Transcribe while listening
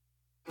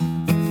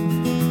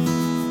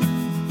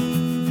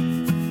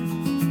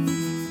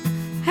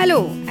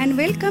Hello and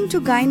welcome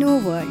to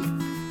Gyno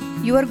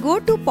World, your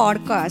go-to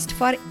podcast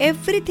for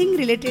everything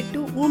related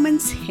to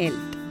women's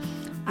health.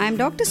 I am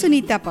Dr.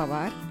 Sunita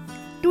Pawar.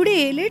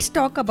 Today, let's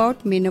talk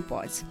about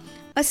menopause,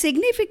 a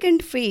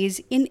significant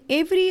phase in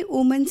every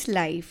woman's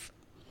life.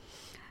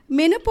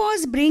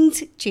 Menopause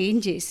brings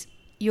changes.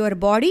 Your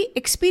body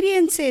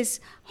experiences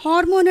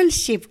hormonal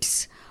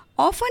shifts,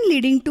 often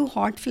leading to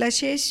hot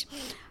flushes,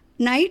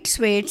 night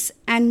sweats,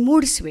 and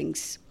mood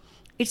swings.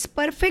 It's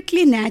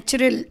perfectly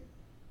natural,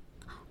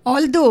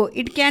 although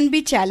it can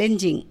be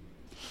challenging.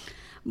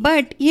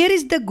 But here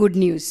is the good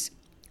news.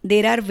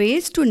 There are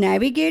ways to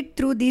navigate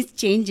through these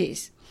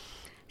changes.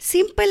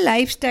 Simple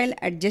lifestyle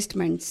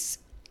adjustments,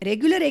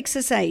 regular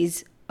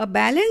exercise, a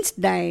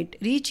balanced diet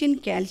rich in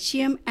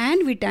calcium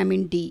and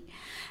vitamin D,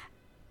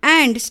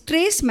 and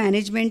stress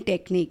management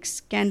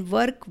techniques can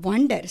work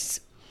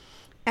wonders.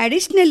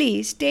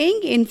 Additionally,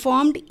 staying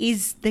informed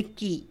is the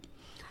key.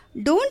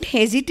 Don't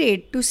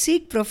hesitate to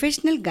seek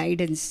professional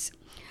guidance.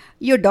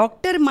 Your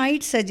doctor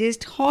might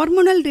suggest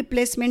hormonal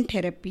replacement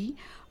therapy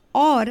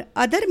or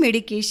other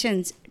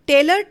medications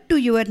tailored to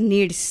your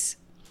needs.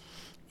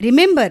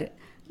 Remember,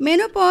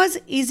 menopause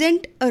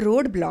isn't a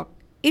roadblock,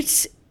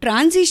 it's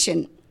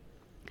transition.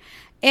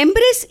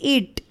 Embrace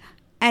it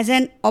as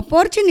an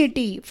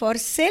opportunity for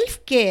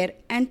self-care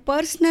and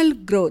personal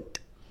growth.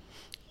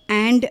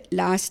 And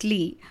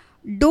lastly,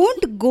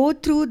 don't go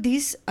through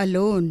this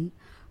alone.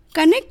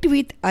 Connect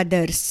with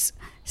others.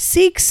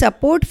 Seek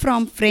support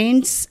from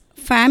friends,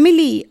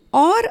 family,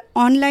 or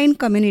online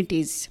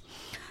communities.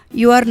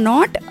 You are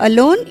not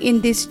alone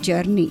in this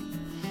journey.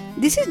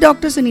 This is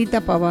Dr.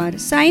 Sunita Pawar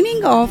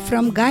signing off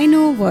from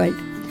Gyno World.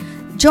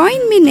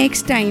 Join me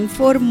next time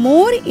for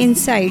more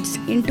insights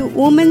into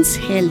women's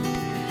health.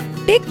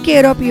 Take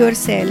care of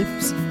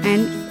yourselves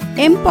and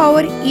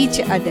empower each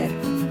other.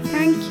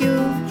 Thank you.